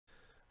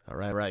All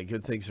right.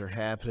 Good things are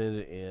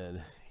happening,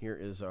 and here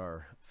is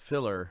our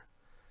filler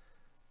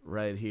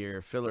right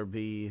here. Filler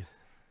B.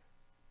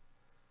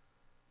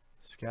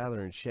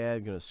 Skylar and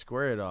Chad going to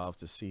square it off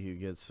to see who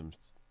gets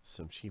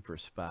some cheaper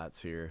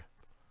spots here.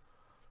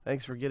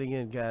 Thanks for getting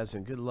in, guys,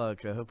 and good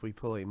luck. I hope we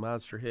pull a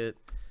monster hit.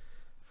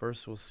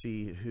 First, we'll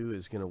see who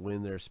is going to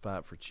win their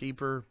spot for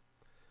cheaper.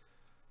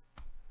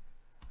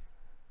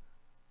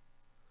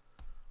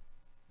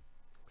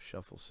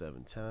 Shuffle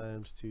 7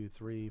 times. 2,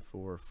 3,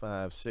 4,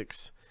 5,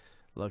 6.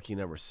 Lucky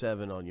number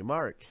 7 on your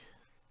mark.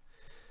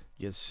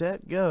 Get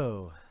set,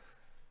 go.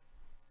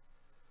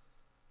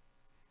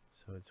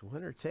 So it's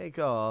winner take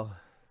all.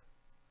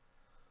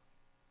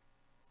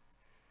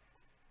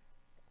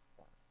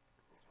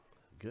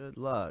 Good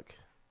luck.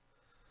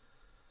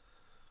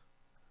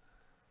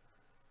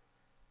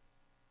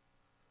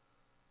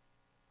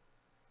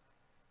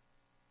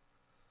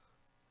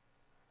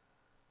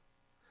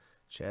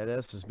 Chad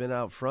S has been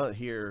out front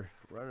here,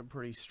 running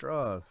pretty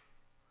strong.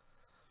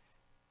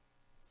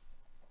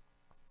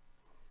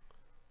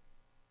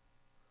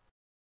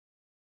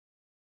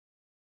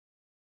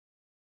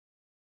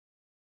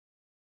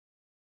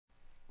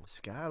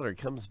 Skylar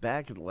comes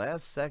back at the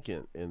last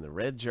second in the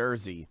red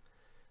jersey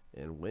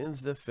and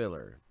wins the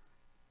filler.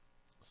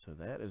 So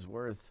that is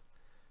worth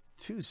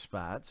 2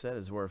 spots. That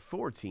is worth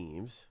 4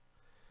 teams.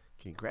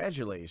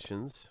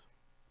 Congratulations.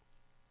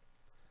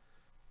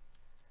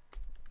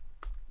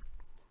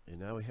 And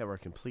now we have our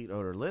complete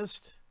owner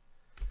list.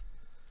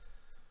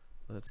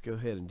 Let's go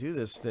ahead and do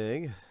this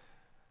thing.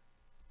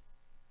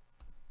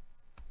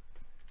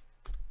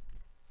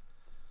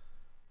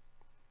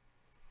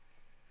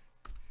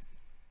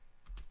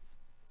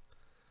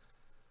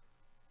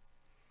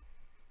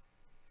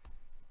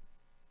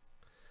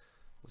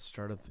 Let's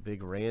start up the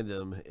big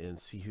random and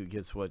see who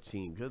gets what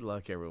team. Good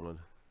luck, everyone.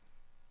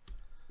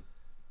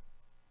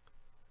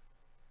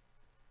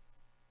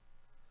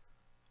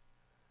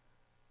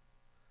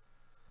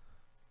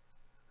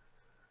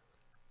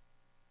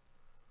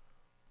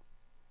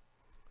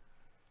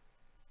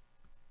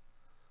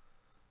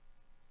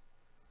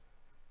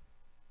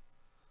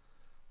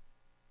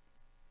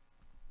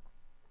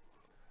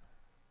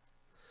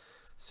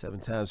 Seven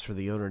times for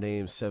the owner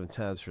names, 7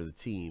 times for the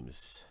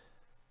teams.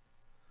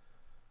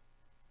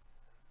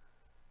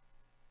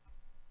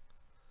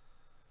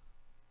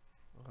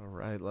 All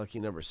right, lucky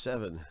number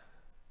 7.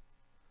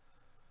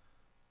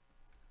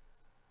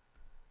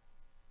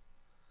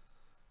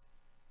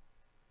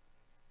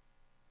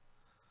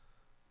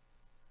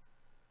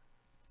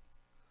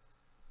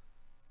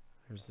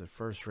 Here's the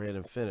first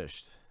random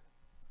finished.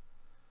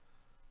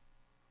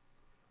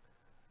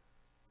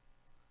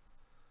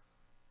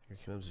 Here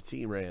comes a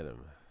team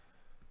random.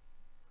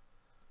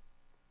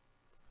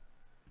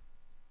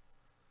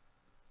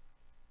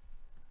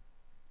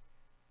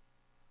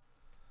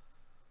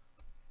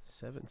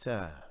 Seven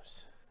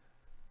times.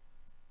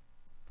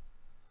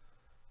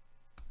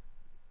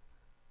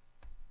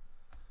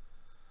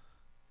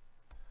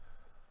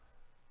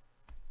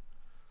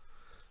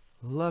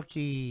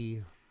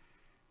 Lucky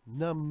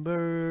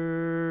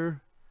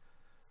number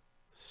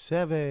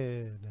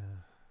 7.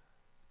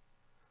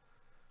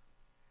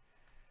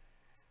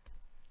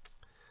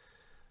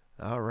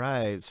 All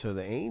right, so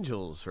the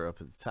Angels are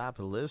up at the top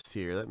of the list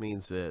here. That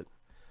means that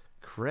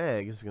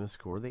Craig is going to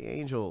score the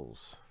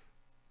Angels.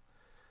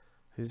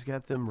 Who's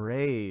got them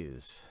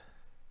Rays?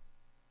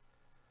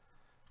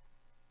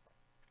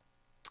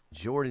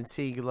 Jordan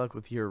T, good luck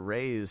with your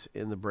Rays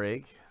in the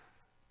break.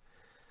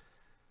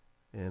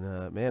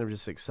 And, man, I'm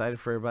just excited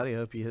for everybody. I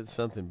hope you hit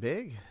something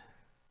big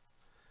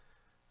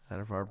out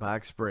of our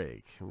box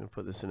break. I'm going to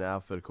put this in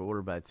alphabetical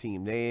order by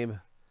team name.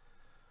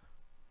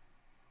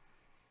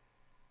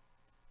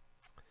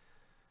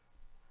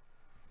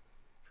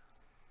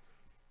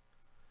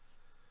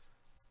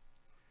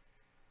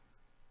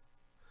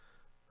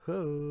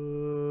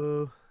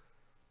 Ho.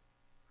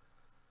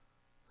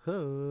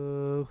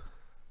 Ho.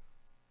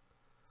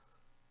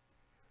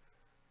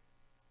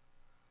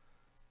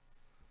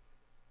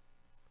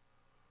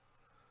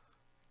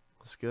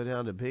 Let's go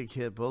down to Big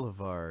Hit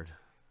Boulevard.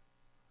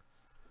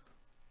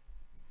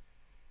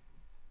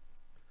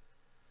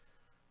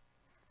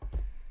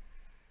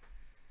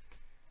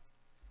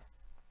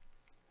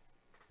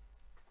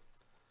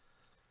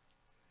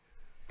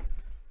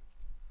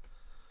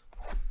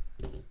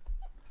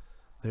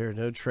 There are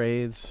no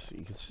trades.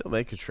 You can still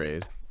make a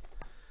trade,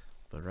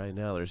 but right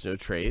now there's no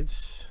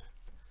trades.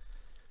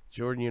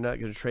 Jordan, you're not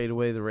going to trade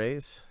away the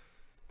Rays?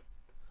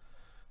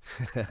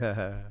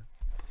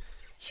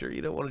 Sure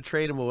you don't want to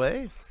trade them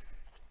away?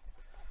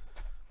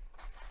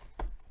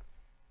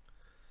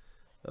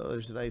 Oh,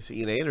 there's a nice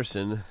Ian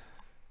Anderson.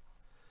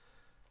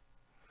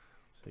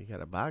 So you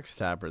got a box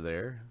topper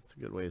there. That's a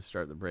good way to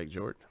start the break,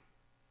 Jordan.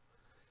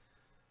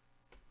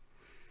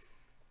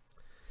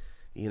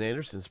 Ian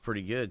Anderson's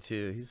pretty good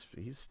too.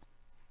 He's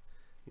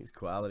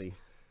quality.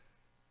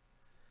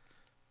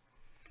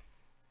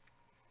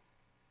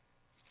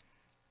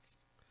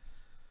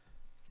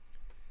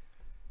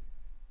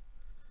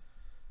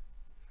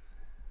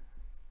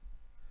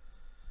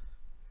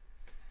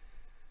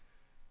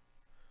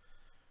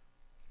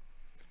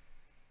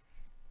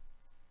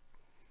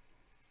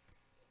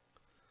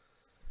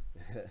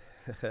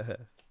 That's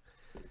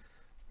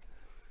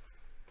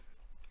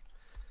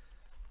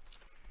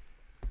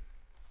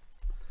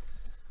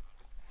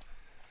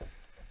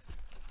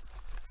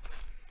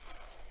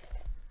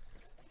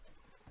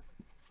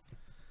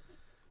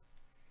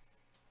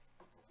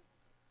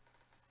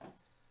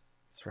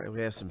right,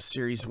 we have some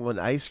Series 1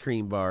 ice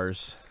cream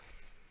bars.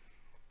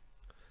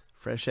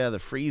 Fresh out of the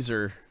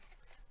freezer.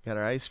 Got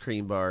our ice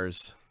cream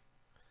bars.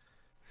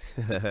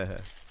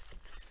 Good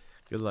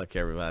luck,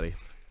 everybody.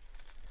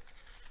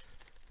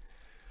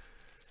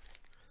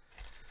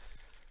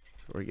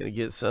 We're going to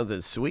get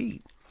something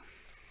sweet.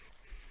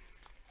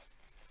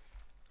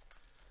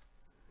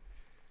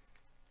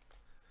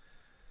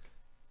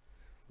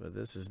 But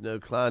this is no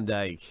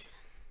Klondike.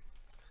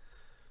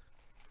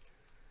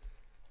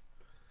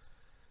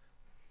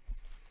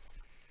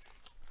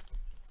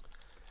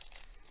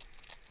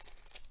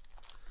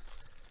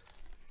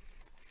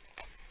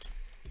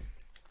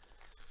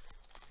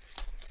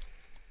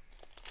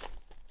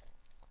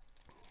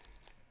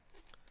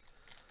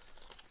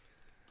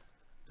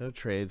 No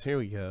trades. Here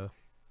we go.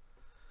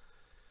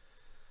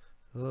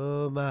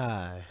 Oh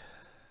my.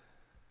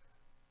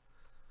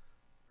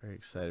 Very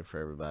excited for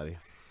everybody.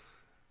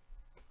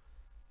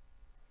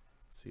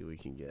 Let's see what we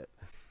can get.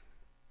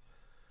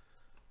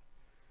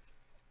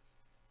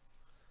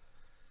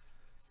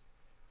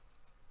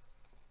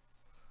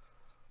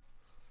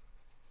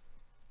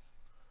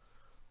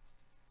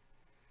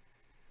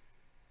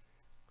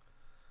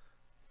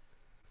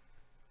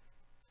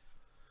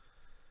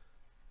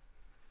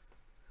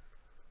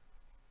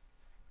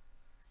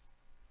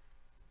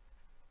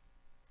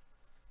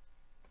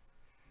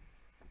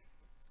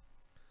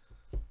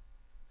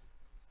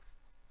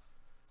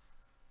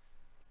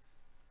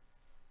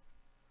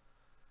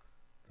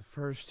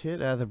 First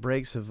hit out of the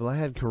breaks of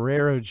Vlad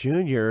Guerrero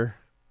Jr.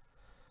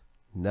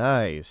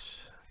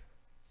 Nice.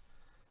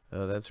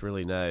 Oh, that's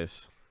really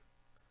nice.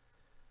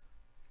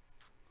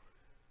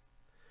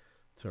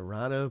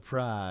 Toronto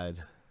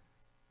Pride.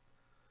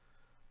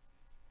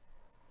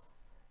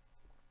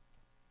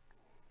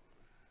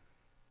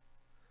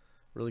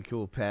 Really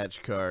cool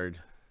patch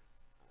card.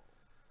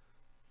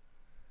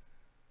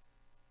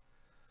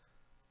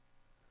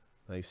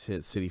 Nice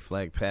hit, City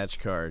Flag patch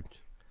card.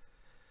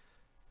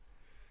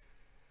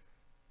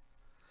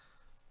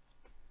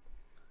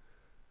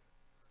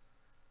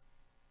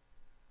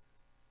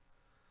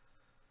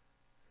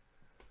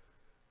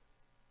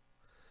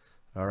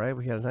 All right,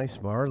 we got a nice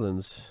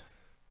Marlins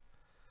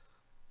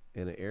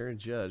and an Aaron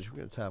Judge. We're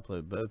going to top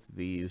load both of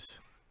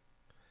these.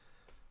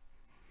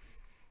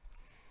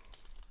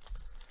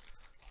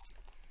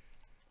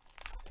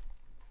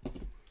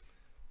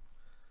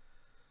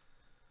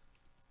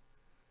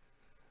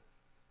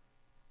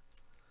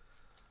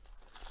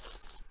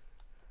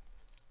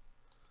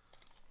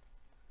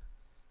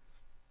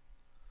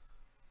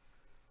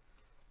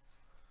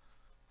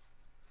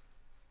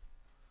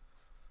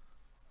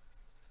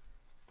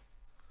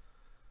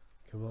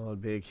 Come on,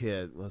 big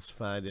hit. Let's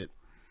find it.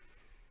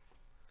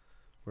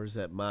 Where's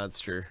that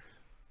monster?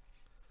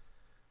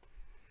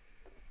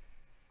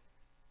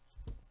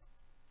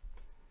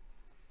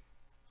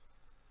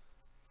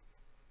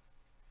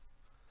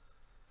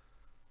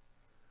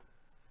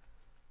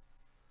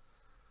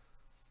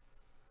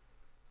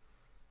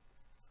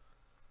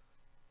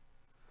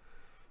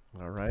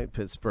 All right,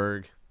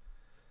 Pittsburgh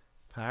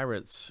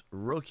Pirates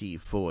rookie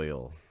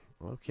foil.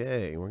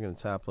 Okay, we're going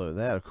to top load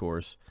that, of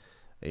course.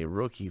 A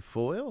rookie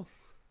foil.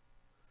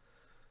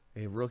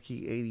 A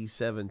rookie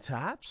 87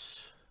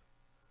 tops.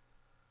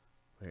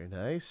 Very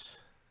nice.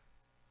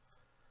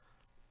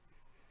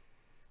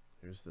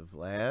 Here's the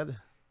Vlad.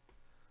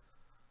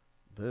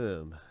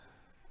 Boom.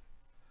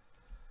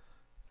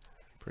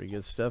 Pretty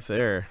good stuff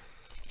there.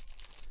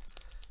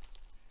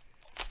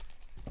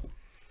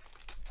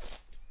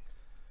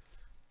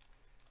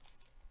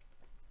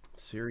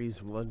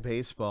 Series 1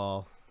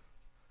 baseball.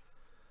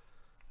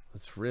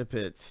 Let's rip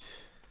it.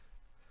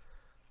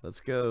 Let's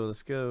go.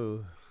 Let's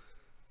go.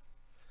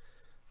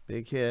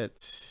 Big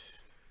hit.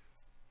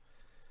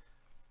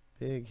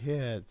 Big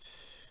hit.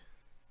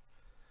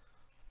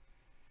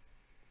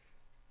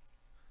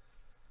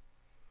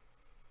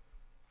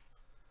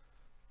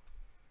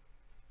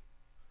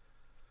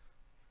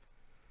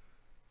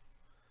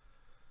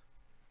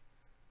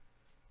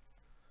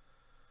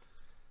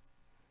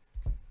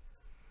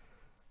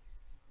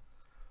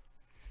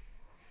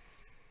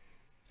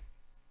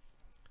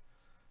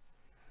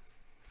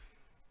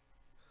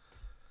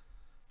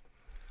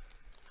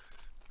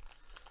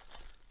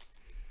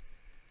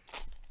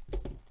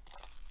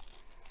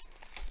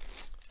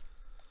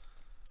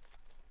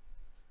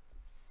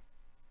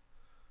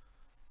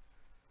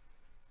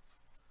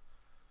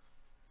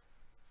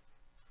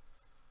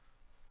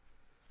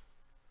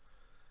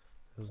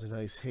 Those are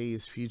nice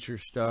Hayes Future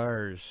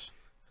Stars.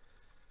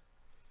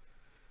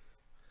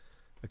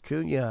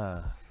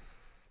 Acuna.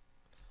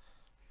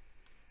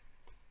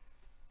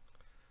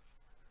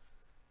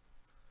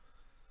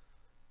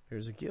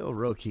 There's a Gill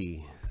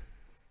rookie.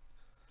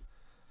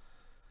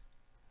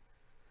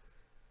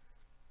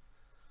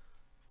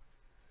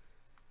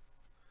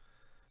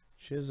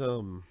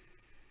 Chisholm.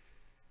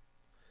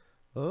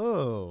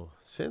 Oh,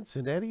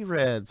 Cincinnati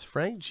Reds.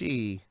 Frank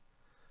G.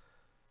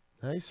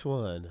 Nice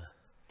one.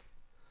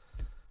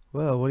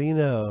 Well, what do you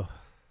know?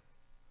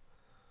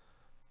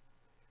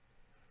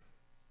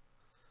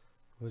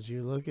 Would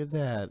you look at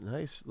that?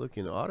 Nice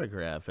looking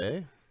autograph,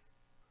 eh?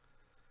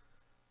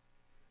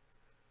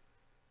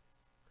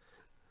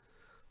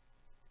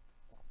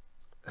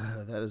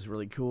 That is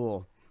really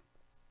cool.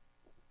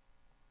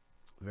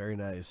 Very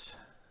nice.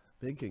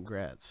 Big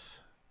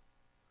congrats.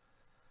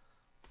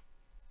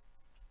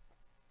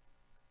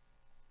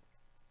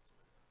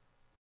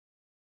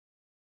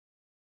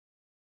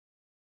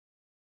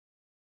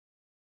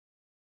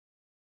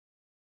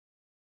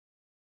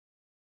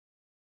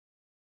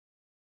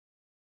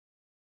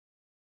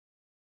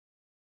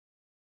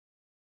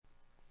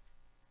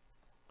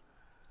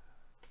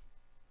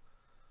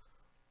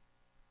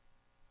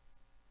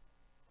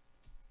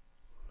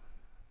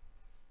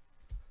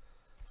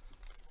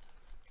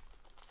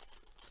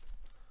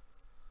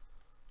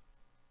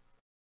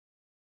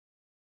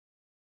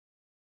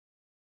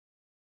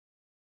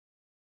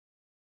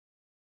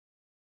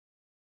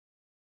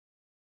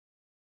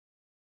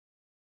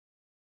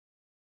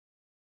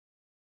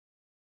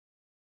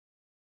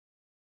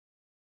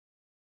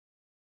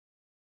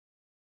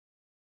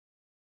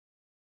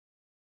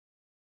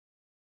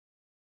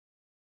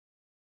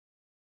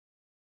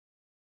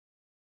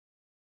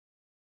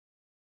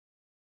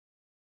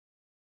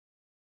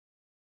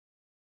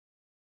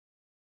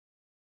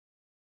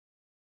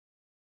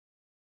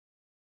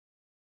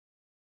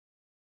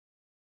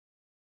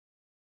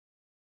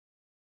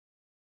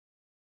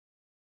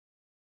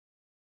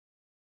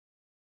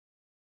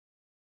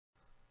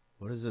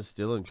 What is this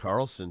Dylan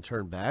Carlson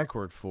turned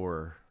backward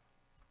for?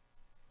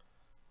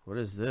 What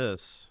is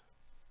this?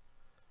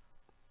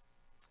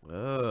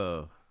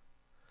 Oh.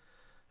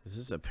 Is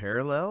this a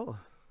parallel?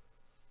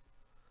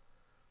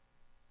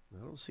 I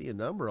don't see a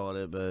number on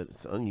it, but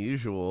it's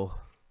unusual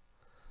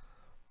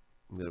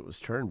that it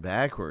was turned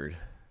backward.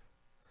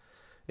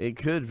 It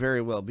could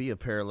very well be a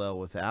parallel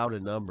without a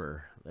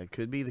number. That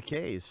could be the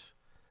case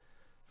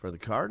for the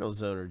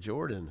Cardinals owner,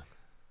 Jordan.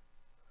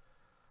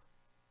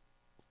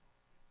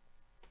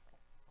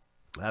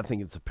 I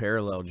think it's a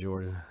parallel,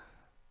 Jordan.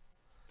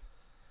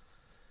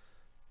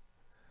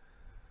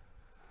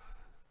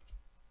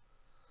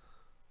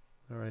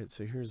 All right,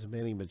 so here's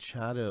Manny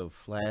Machado,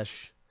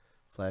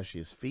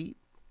 flashiest feet.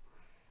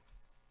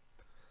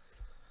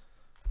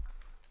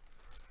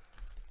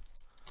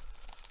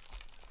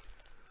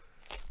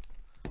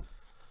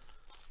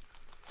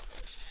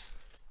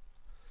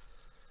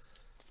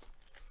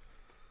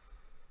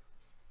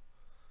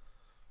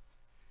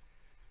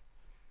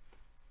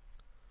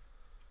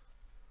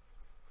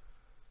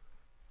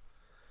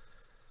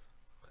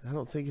 I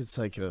don't think it's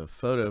like a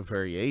photo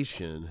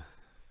variation.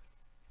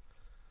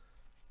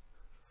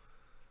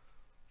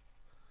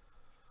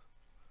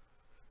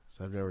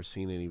 So I've never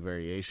seen any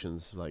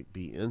variations like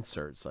be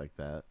inserts like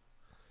that.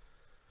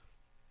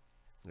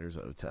 There's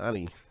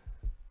Ohtani.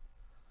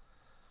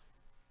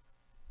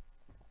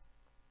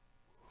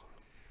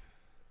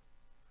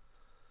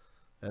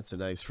 That's a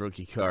nice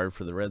rookie card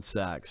for the Red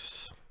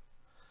Sox.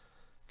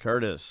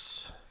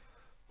 Curtis.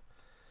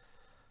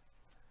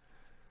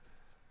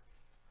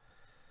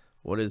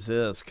 What is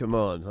this? Come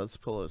on, let's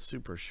pull a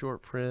super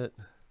short print.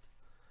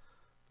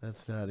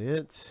 That's not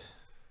it.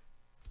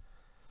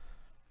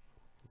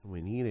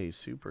 We need a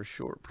super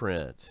short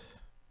print.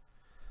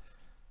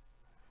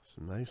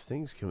 Some nice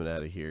things coming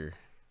out of here.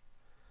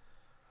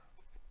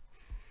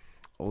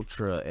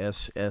 Ultra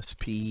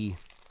SSP.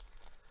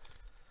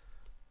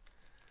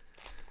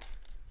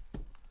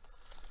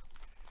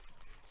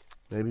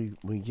 Maybe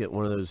we get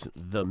one of those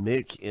the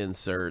Mick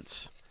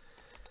inserts.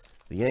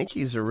 The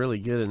Yankees are really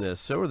good in this.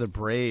 So are the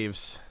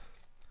Braves.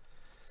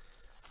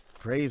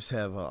 Braves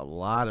have a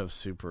lot of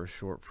super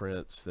short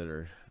prints that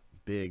are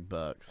big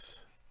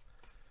bucks.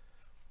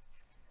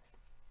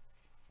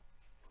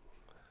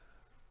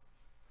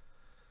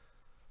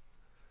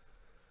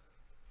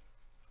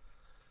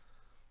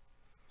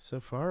 So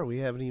far, we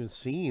haven't even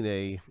seen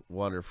a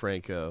Wander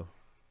Franco.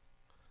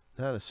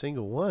 Not a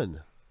single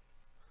one.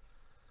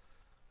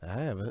 I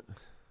haven't.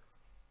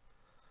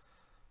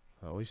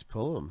 I always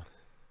pull them.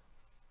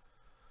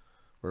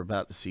 We're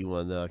about to see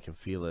one, though. I can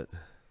feel it.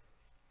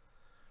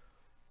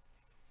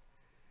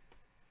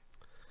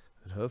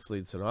 And hopefully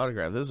it's an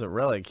autograph. This is a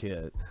relic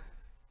hit.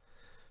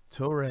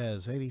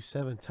 Torres,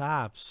 87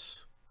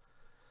 tops.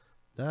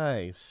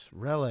 Nice.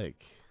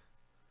 Relic.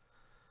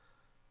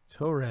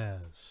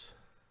 Torres.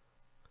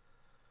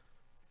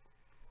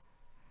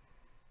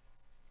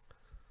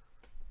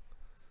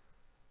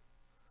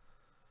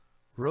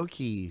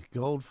 Rookie,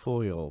 gold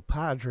foil,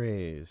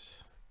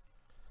 Padres.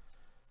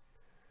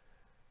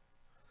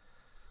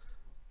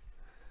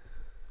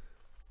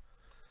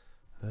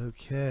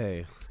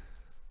 Okay.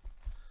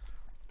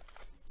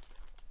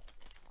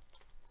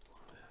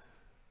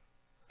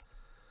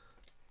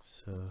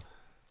 So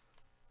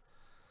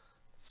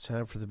it's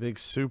time for the big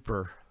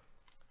super.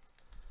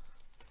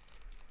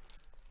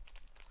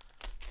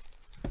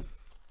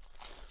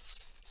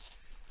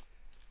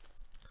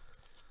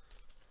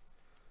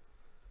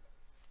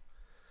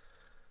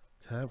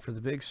 Time for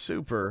the big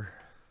super.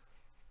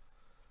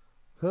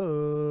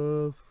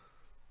 Ho.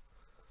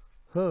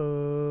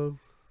 Ho.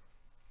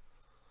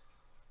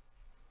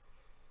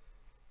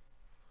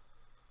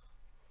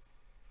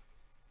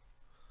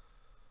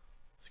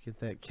 Let's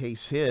get that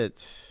case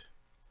hit.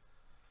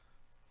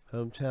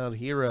 Hometown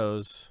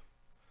Heroes.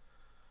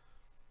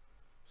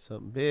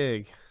 Something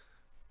big.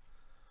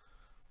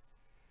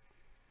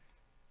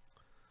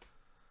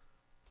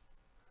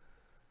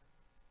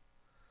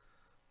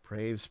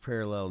 Braves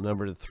parallel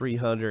number to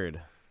 300.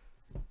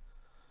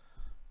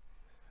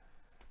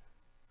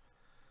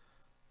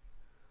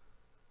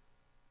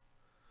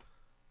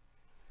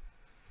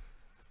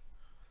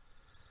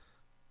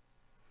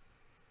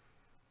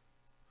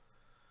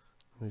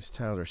 Nice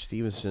Tyler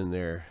Stevenson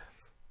there.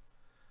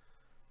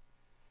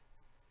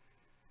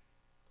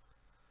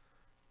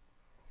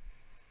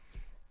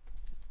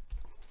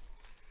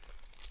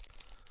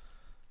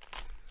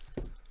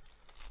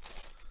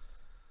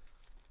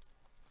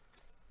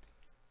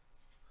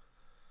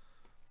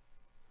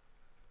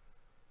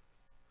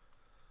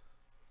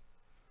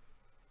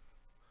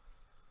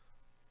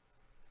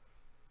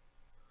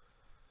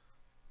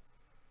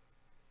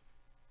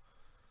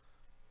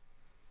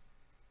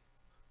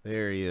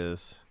 There he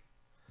is.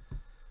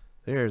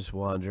 There's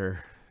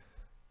Wander.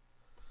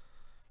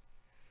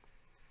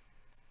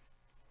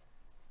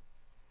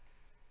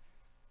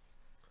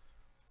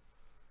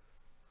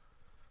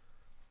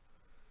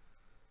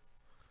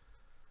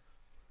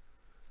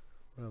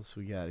 What else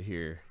we got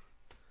here?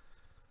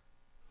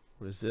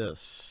 What is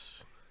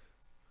this?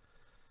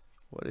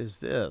 What is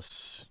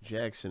this?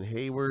 Jackson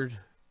Hayward.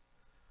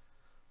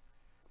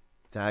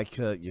 Die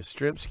cut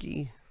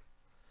Yastrzemski.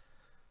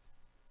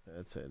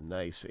 That's a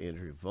nice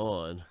Andrew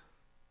Vaughn.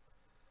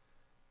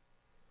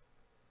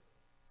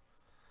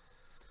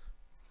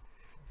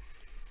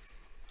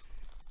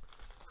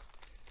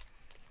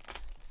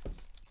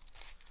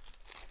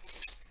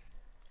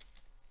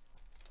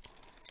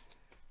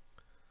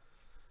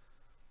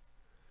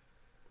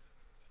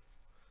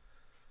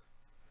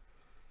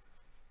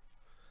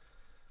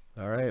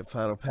 All right,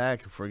 final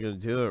pack. If we're going to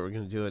do it, we're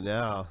going to do it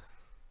now.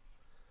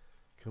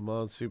 Come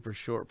on, super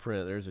short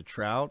print. There's a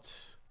Trout.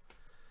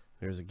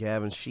 There's a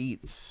Gavin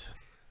Sheets.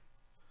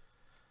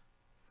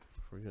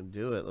 If we're going to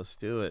do it, let's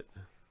do it.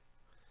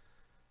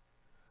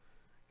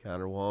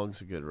 Connor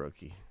Wong's a good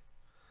rookie.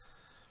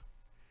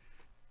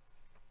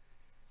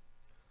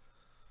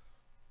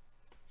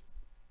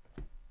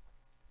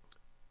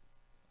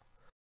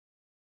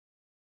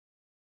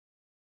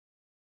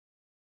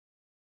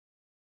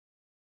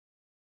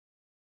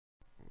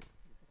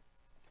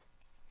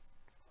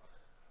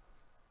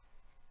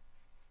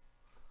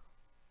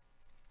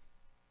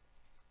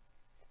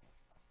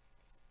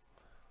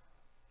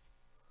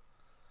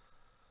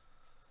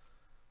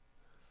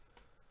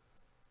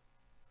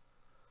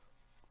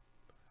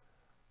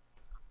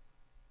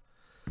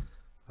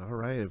 All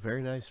right, a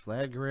very nice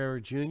Vlad Guerrero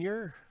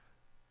Jr.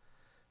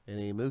 and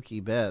a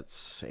Mookie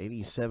Betts,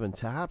 87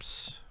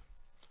 tops.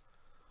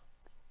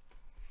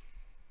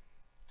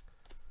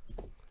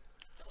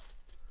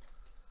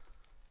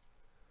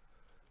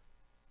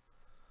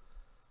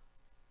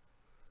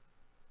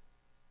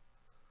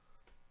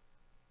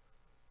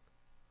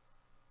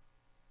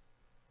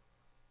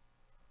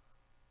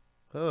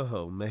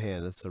 Oh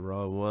man, that's the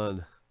wrong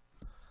one.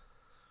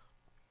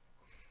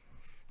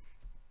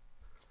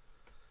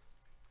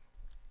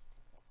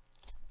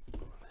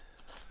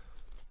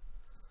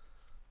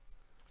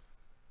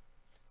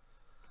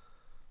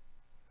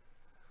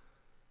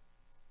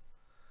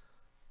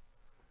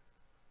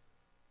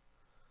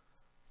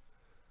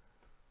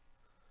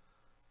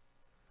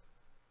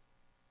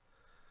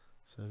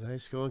 So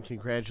nice going.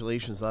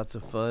 Congratulations. Lots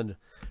of fun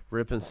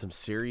ripping some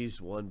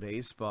Series 1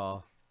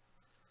 baseball.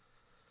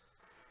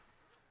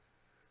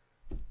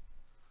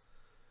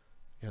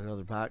 Got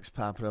another box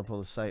popping up on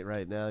the site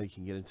right now. You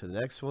can get into the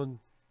next one.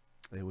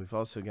 And we've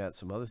also got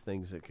some other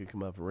things that could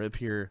come up and rip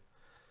here.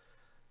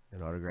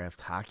 An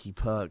autographed hockey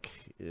puck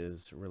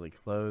is really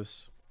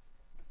close.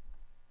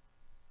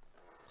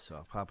 So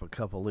I'll pop a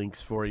couple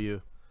links for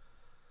you.